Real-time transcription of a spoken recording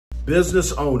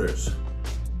business owners,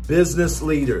 business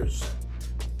leaders,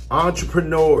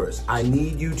 entrepreneurs, I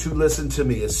need you to listen to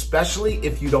me, especially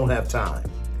if you don't have time.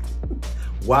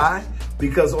 Why?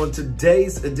 Because on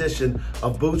today's edition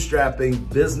of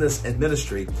Bootstrapping Business and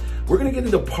Ministry, we're going to get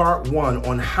into part one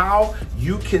on how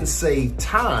you can save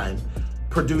time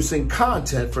producing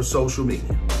content for social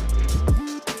media.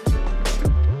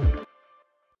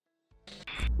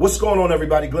 What's going on,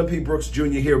 everybody? Glenn P. Brooks Jr.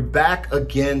 here, back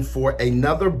again for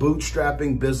another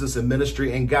Bootstrapping Business and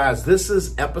Ministry. And guys, this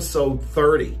is episode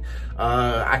 30.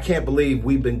 I can't believe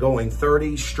we've been going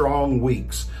 30 strong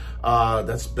weeks.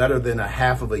 That's better than a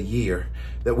half of a year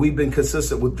that we've been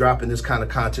consistent with dropping this kind of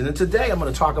content. And today I'm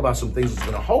going to talk about some things that's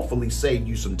going to hopefully save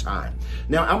you some time.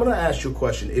 Now, I'm going to ask you a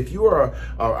question. If you are an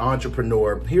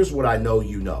entrepreneur, here's what I know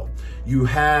you know. You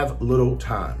have little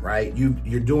time, right?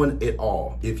 You're doing it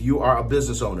all. If you are a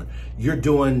business owner, you're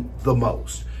doing the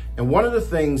most. And one of the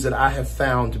things that I have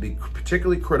found to be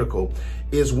particularly critical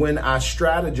is when I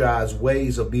strategize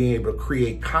ways of being able to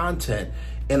create content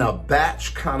in a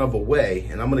batch kind of a way,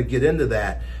 and I'm going to get into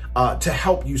that, to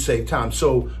help you save time.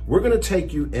 So we're going to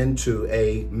take you into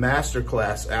a master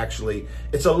class. Actually,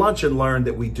 it's a lunch and learn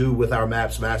that we do with our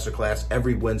M.A.P.S Master Class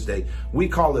every Wednesday. We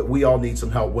call it We All Need Some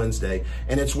Help Wednesday.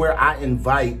 And it's where I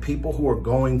invite people who are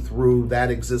going through that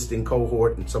existing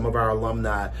cohort and some of our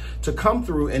alumni to come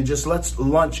through and just let's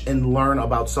lunch and learn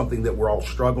about something that we're all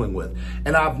struggling with.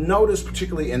 And I've noticed,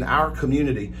 particularly in our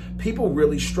community, people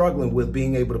really struggling with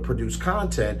being able to produce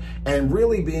content and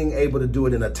really being able to do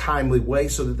it in a timely way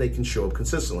so that they can show up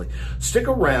consistently. Stick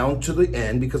around to the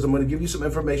end because I'm going to give you some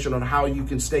information on how you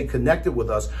can stay connected with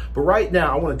us. But right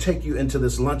now, I want to take you into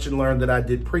this lunch and learn that I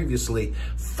did previously.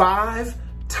 5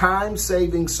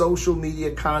 time-saving social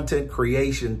media content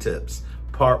creation tips.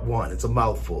 Part 1. It's a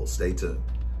mouthful. Stay tuned.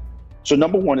 So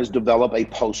number 1 is develop a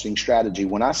posting strategy.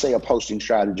 When I say a posting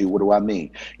strategy, what do I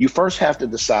mean? You first have to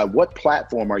decide what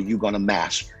platform are you going to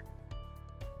master.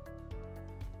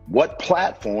 What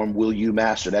platform will you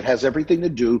master? That has everything to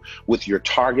do with your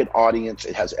target audience.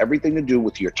 It has everything to do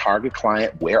with your target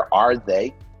client. Where are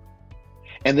they?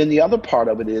 And then the other part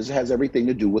of it is it has everything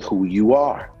to do with who you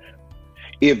are.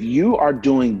 If you are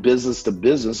doing business to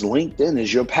business, LinkedIn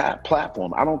is your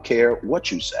platform. I don't care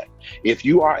what you say. If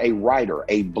you are a writer,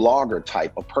 a blogger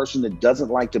type, a person that doesn't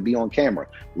like to be on camera,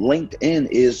 LinkedIn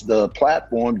is the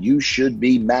platform you should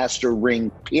be mastering,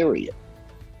 period.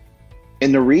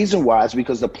 And the reason why is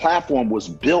because the platform was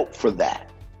built for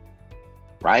that,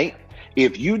 right?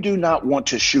 If you do not want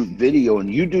to shoot video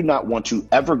and you do not want to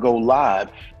ever go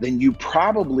live, then you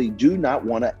probably do not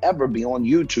want to ever be on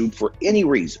YouTube for any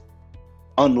reason,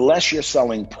 unless you're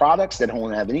selling products that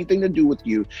don't have anything to do with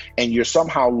you and you're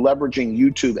somehow leveraging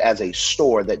YouTube as a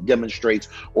store that demonstrates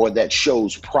or that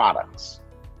shows products.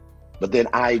 But then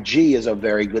IG is a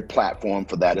very good platform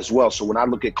for that as well. So when I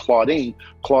look at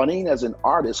Claudine as an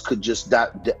artist could just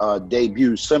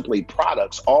debut simply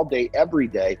products all day, every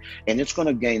day, and it's going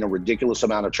to gain a ridiculous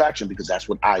amount of traction because that's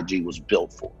what IG was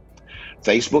built for.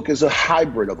 Facebook is a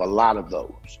hybrid of a lot of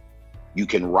those. You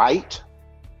can write,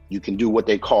 you can do what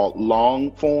they call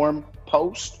long form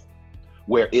post,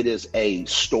 where it is a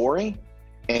story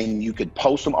and you could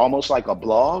post them almost like a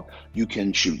blog. You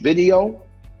can shoot video,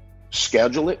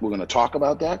 schedule it. We're going to talk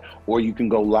about that, or you can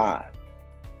go live.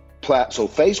 So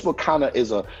Facebook kind of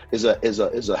is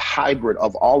a hybrid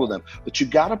of all of them, but you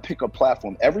got to pick a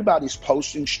platform. Everybody's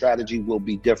posting strategy will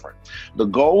be different. The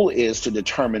goal is to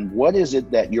determine what is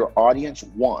it that your audience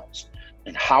wants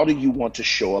and how do you want to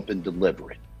show up and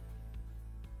deliver it.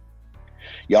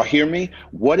 Y'all hear me?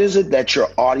 What is it that your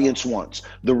audience wants?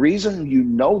 The reason you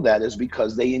know that is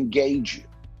because they engage you.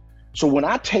 So when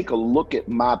I take a look at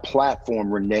my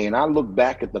platform, Renee, and I look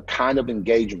back at the kind of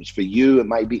engagements for you, it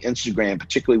might be Instagram,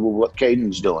 particularly with what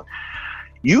Caden's doing.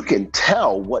 You can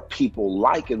tell what people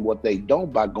like and what they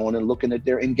don't by going and looking at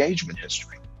their engagement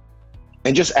history.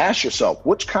 And just ask yourself,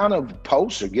 which kind of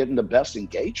posts are getting the best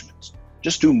engagements?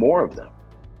 Just do more of them.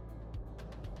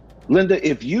 Linda,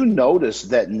 if you notice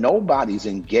that nobody's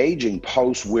engaging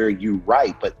posts where you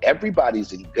write, but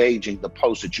everybody's engaging the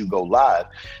posts that you go live,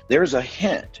 there's a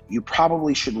hint. You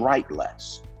probably should write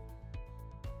less.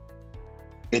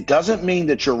 It doesn't mean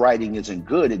that your writing isn't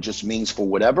good. It just means for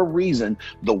whatever reason,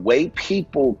 the way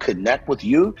people connect with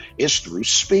you is through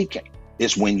speaking.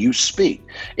 It's when you speak.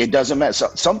 It doesn't matter. So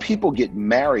some people get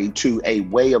married to a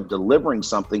way of delivering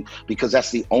something because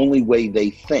that's the only way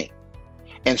they think.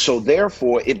 And so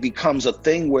therefore it becomes a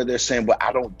thing where they're saying, well,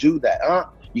 I don't do that.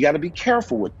 You got to be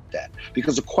careful with that,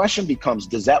 because the question becomes,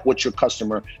 does that what your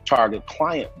customer target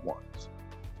client wants?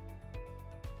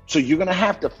 So you're going to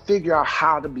have to figure out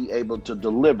how to be able to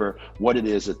deliver what it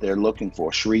is that they're looking for.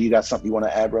 Sheree, you got something you want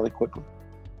to add really quickly?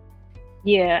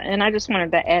 Yeah, and I just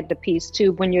wanted to add the piece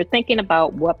too. When you're thinking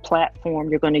about what platform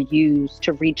you're going to use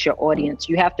to reach your audience,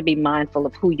 you have to be mindful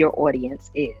of who your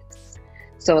audience is.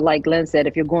 So like Glenn said,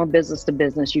 if you're going business to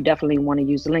business, you definitely want to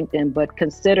use LinkedIn, but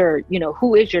consider,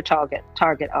 who is your target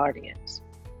audience?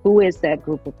 Who is that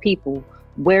group of people?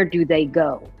 Where do they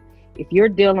go? If you're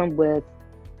dealing with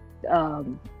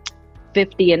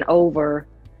 50 and over,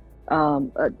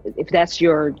 if that's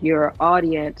your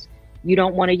audience, you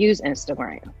don't want to use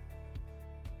Instagram.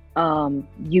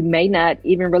 You may not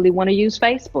even really want to use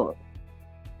Facebook.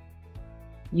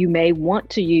 You may want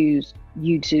to use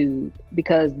YouTube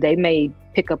because they may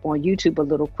pick up on YouTube a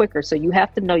little quicker. So you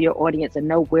have to know your audience and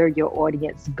know where your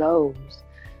audience goes.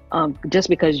 Just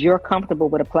because you're comfortable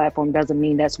with a platform doesn't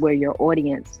mean that's where your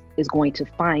audience is going to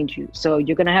find you. So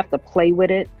you're going to have to play with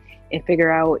it and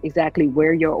figure out exactly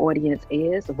where your audience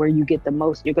is, where you get the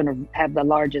most, you're going to have the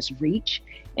largest reach.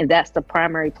 And that's the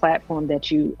primary platform that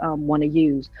you want to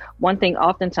use. One thing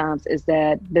oftentimes is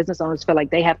that business owners feel like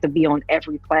they have to be on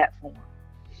every platform.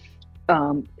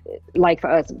 Like for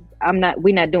us,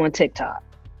 we're not doing TikTok.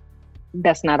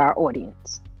 That's not our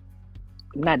audience.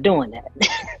 I'm not doing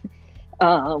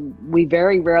that. We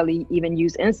very rarely even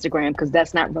use Instagram because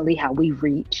that's not really how we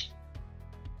reach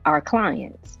our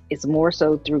clients. It's more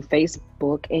so through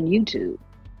Facebook and YouTube.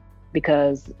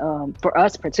 Because for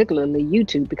us, particularly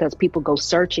YouTube, because people go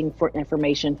searching for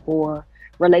information for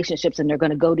relationships and they're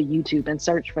going to go to YouTube and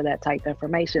search for that type of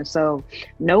information. So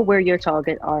know where your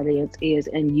target audience is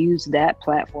and use that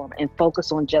platform and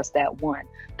focus on just that one.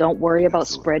 Don't worry about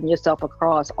spreading yourself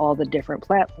across all the different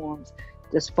platforms.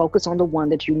 Just focus on the one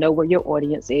that you know where your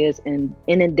audience is and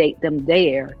inundate them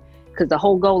there. Because the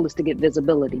whole goal is to get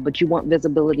visibility, but you want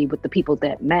visibility with the people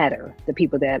that matter, the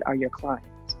people that are your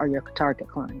clients, are your target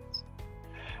clients.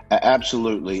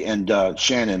 Absolutely. And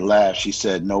Shannon laughed. She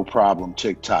said, no problem,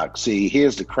 TikTok. See,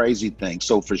 here's the crazy thing.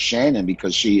 So for Shannon,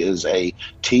 because she is a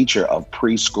teacher of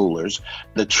preschoolers,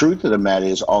 the truth of the matter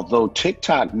is, although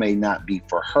TikTok may not be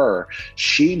for her,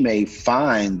 she may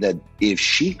find that if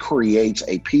she creates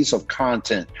a piece of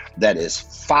content that is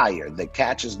fire, that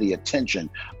catches the attention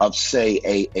of, say,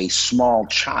 a small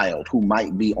child who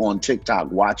might be on TikTok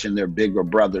watching their bigger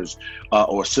brothers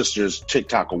or sisters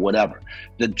TikTok or whatever,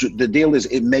 the deal is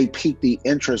it may pique the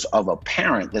interest of a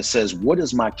parent that says, what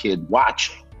is my kid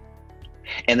watching?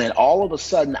 And then all of a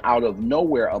sudden, out of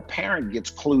nowhere, a parent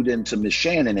gets clued into Miss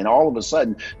Shannon, and all of a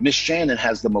sudden, Miss Shannon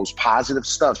has the most positive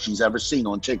stuff she's ever seen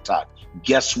on TikTok.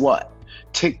 Guess what?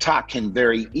 TikTok can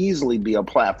very easily be a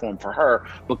platform for her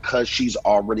because she's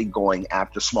already going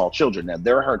after small children. Now,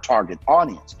 they're her target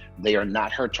audience. They are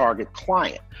not her target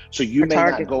client. So you may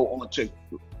not go on to...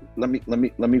 Let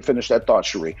me finish that thought,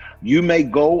 Sheree. You may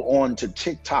go on to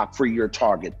TikTok for your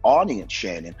target audience,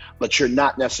 Shannon, but you're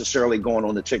not necessarily going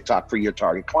on to TikTok for your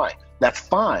target client. That's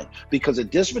fine, because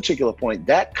at this particular point,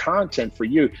 that content for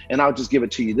you, and I'll just give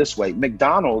it to you this way,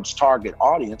 McDonald's target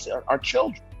audience are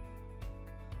children,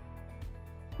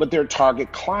 but their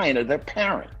target client are their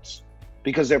parents,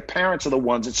 because their parents are the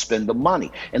ones that spend the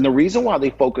money. And the reason why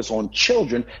they focus on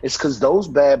children is because those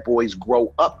bad boys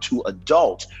grow up to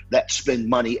adults that spend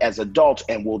money as adults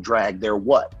and will drag their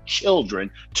what?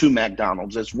 Children to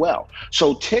McDonald's as well.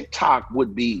 So TikTok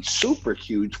would be super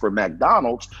huge for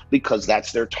McDonald's because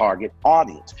that's their target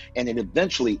audience. And then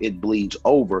eventually it bleeds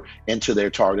over into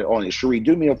their target audience. Sheree,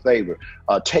 do me a favor.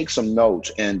 Take some notes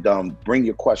and bring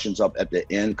your questions up at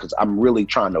the end, because I'm really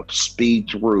trying to speed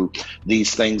through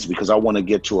these things because I want to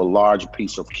get to a large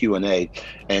piece of Q&A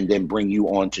and then bring you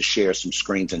on to share some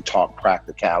screens and talk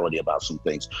practicality about some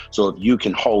things. So if you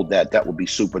can hold that, that would be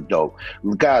super dope.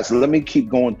 Guys, let me keep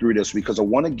going through this because I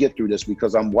want to get through this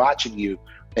because I'm watching you.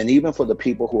 And even for the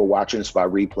people who are watching this by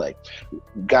replay,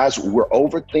 guys, we're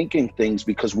overthinking things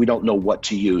because we don't know what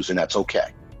to use, and that's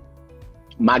okay.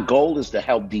 My goal is to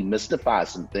help demystify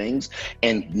some things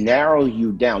and narrow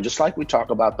you down, just like we talk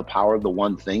about the power of the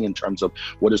one thing in terms of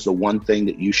what is the one thing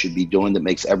that you should be doing that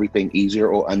makes everything easier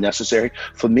or unnecessary.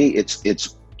 For me,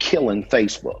 it's killing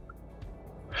Facebook.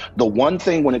 The one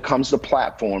thing when it comes to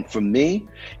platform for me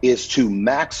is to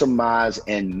maximize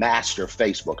and master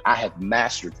Facebook. I have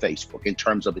mastered Facebook in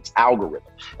terms of its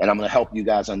algorithm, and I'm going to help you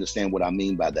guys understand what I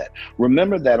mean by that.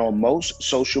 Remember that on most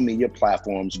social media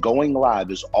platforms, going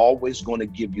live is always going to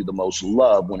give you the most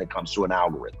love when it comes to an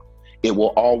algorithm. It will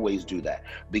always do that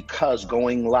because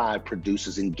going live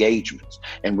produces engagements.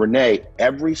 And Renee,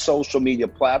 every social media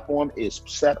platform is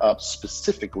set up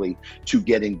specifically to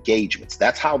get engagements.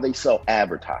 That's how they sell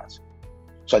advertising.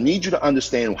 So I need you to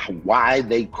understand why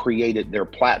they created their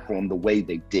platform the way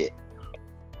they did.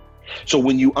 So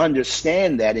when you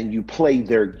understand that and you play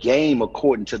their game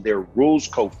according to their rules,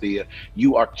 Kofia,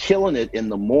 you are killing it in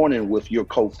the morning with your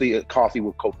coffee with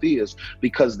Kofias,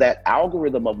 because that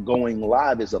algorithm of going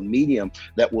live is a medium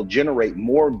that will generate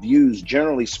more views,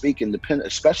 generally speaking,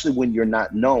 especially when you're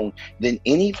not known, than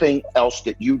anything else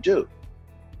that you do.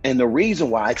 And the reason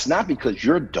why, it's not because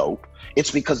you're dope,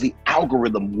 it's because the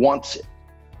algorithm wants it.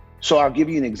 So I'll give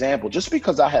you an example. Just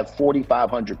because I have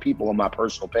 4,500 people on my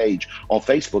personal page on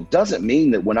Facebook doesn't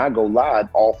mean that when I go live,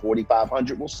 all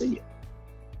 4,500 will see it.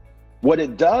 What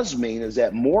it does mean is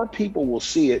that more people will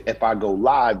see it if I go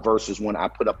live versus when I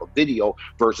put up a video,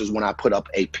 versus when I put up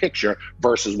a picture,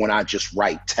 versus when I just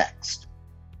write text.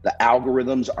 The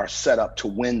algorithms are set up to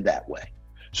win that way.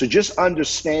 So just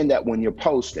understand that when you're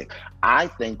posting. I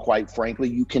think, quite frankly,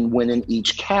 you can win in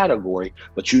each category,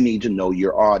 but you need to know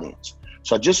your audience.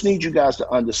 So I just need you guys to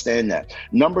understand that.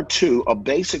 Number two, a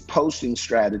basic posting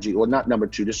strategy, or not number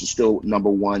two, this is still number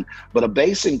one, but a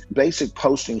basic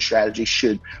posting strategy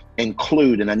should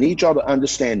include, and I need y'all to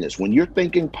understand this, when you're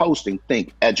thinking posting,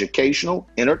 think educational,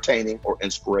 entertaining, or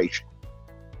inspirational.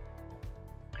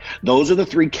 Those are the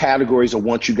three categories I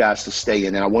want you guys to stay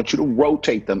in, and I want you to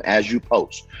rotate them as you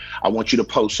post. I want you to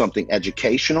post something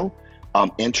educational,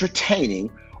 entertaining,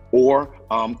 or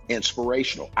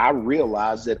inspirational. I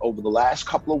realized that over the last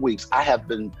couple of weeks, I have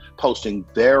been posting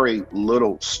very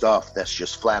little stuff that's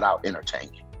just flat out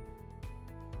entertaining.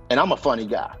 And I'm a funny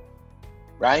guy,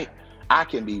 right? I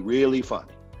can be really funny.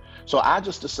 So I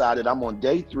just decided I'm on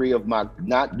day 3 of my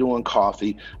not doing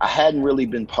coffee. I hadn't really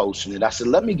been posting it. I said,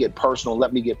 let me get personal,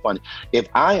 let me get funny. If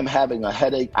I am having a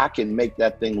headache, I can make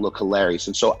that thing look hilarious.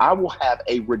 And so I will have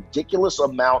a ridiculous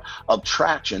amount of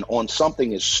traction on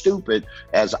something as stupid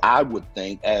as I would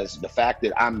think as the fact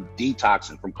that I'm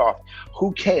detoxing from coffee.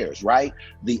 Who cares, right?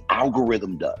 The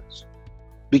algorithm does.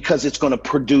 Because it's going to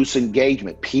produce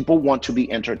engagement. People want to be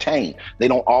entertained. They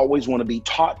don't always want to be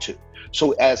taught to.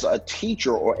 So as a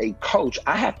teacher or a coach,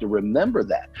 I have to remember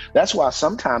that. That's why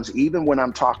sometimes even when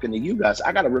I'm talking to you guys,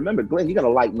 I got to remember, Glenn, you got to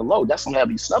lighten the load. That's some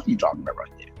heavy stuff you're talking about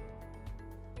right there.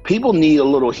 People need a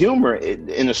little humor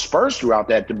interspersed throughout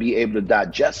that to be able to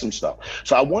digest some stuff.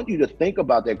 So I want you to think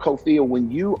about that, Kofia.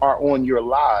 When you are on your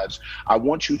lives, I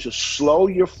want you to slow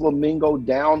your flamingo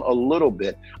down a little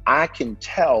bit. I can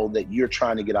tell that you're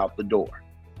trying to get out the door.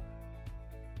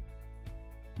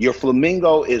 Your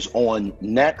flamingo is on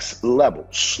next level.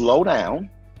 Slow down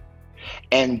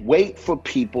and wait for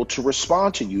people to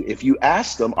respond to you. If you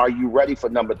ask them, are you ready for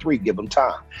number 3? Give them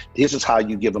time. This is how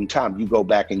you give them time. You go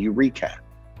back and you recap.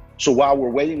 So while we're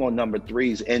waiting on number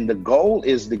 3s, and the goal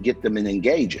is to get them in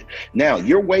engaging. Now,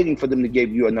 you're waiting for them to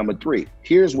give you a number 3.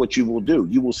 Here's what you will do.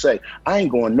 You will say, I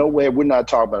ain't going nowhere. We're not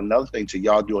talking about another thing till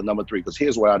y'all do a number 3, because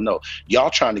here's what I know. Y'all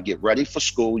trying to get ready for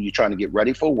school. You're trying to get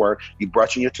ready for work. You're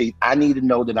brushing your teeth. I need to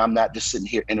know that I'm not just sitting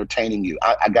here entertaining you.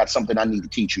 I got something I need to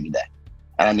teach you today.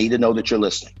 And I need to know that you're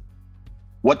listening.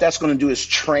 What that's going to do is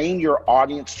train your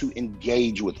audience to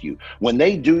engage with you. When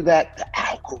they do that, the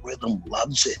algorithm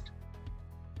loves it.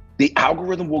 The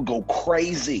algorithm will go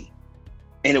crazy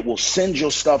and it will send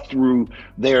your stuff through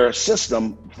their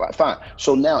system. Fine.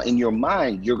 So now in your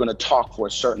mind, you're going to talk for a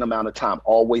certain amount of time.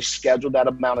 Always schedule that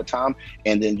amount of time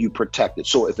and then you protect it.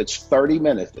 So if it's 30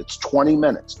 minutes, it's 20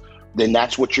 minutes, then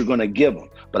that's what you're going to give them.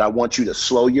 But I want you to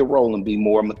slow your roll and be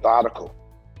more methodical.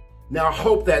 Now, I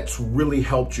hope that's really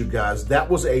helped you guys. That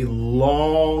was a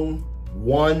long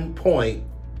 1 point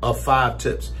of 5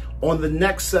 tips. On the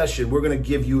next session, we're going to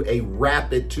give you a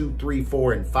rapid 2, 3,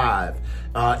 4, and 5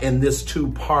 in this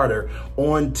 2-parter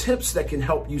on tips that can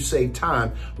help you save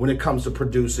time when it comes to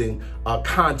producing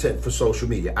content for social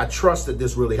media. I trust that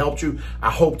this really helped you.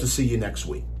 I hope to see you next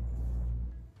week.